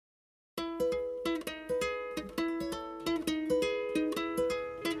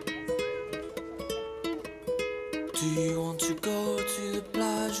Do you want to go to the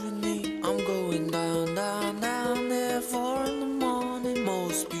plage with me? I'm going down, down, down there 4 in the morning.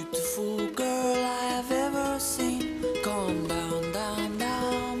 Most beautiful girl I have ever seen. Come down, down,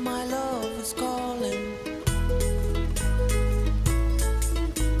 down, my love is calling.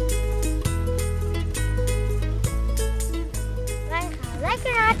 Wij gaan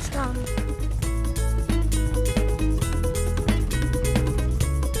lekker naar het strand.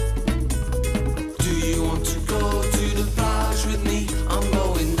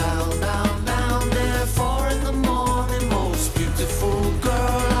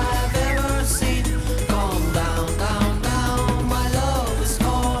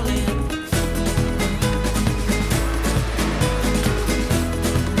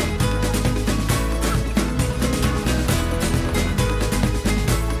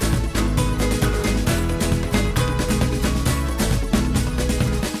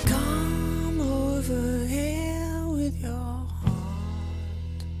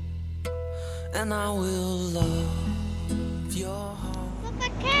 And I will love your heart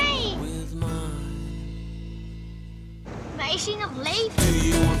with mine. Maar is hij nog leven? Do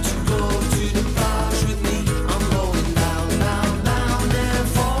you want to go to the plage with me? I'm going down, down, down there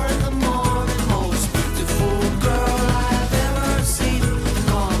 4 in the morning. Most beautiful girl I have ever seen.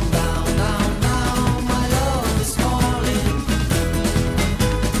 Come down, down, down, my love is calling.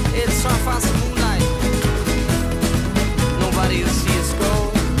 It's trying to find some moonlight. Nobody will see us go.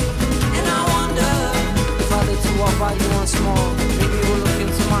 Walk by you once more. Maybe you will look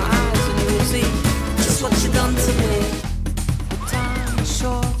into my eyes and you will see just what you done to me. The time is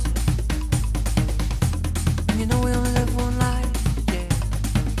short, and you know we only live one life. Yeah,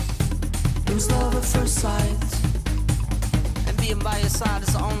 it was love at first sight, and being by your side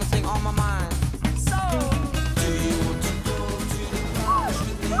is the only thing on my mind. So, do you want to go to the plage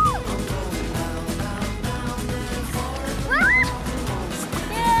with me? I'm going down, down, down there 4 in the morning.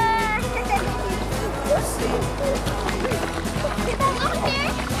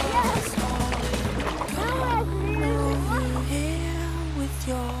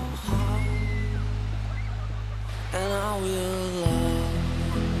 And I will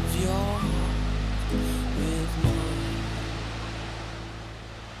love your heart with mine.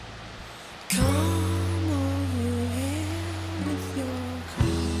 Come over here with your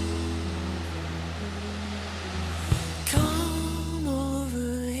heart. Come over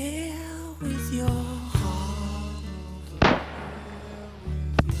here with your heart.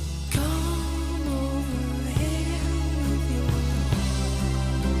 Come over here with your heart.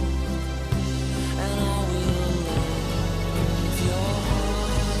 And I will love your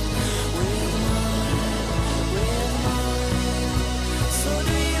heart with mine. So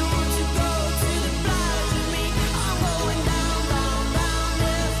do you want to go to the plage with me? I'm going down, down, down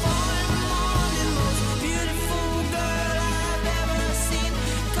there 4 in the morning. Most beautiful girl I've ever seen.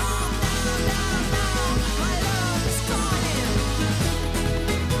 Come down, down, down, my love is calling.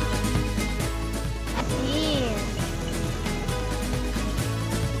 Hier.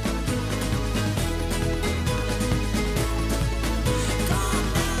 Come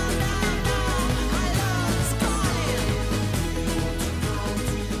down, down, down, my love is calling. Do you want to go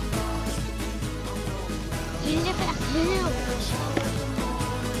to the plage with me? I'm going down. Jullie hebben echt heel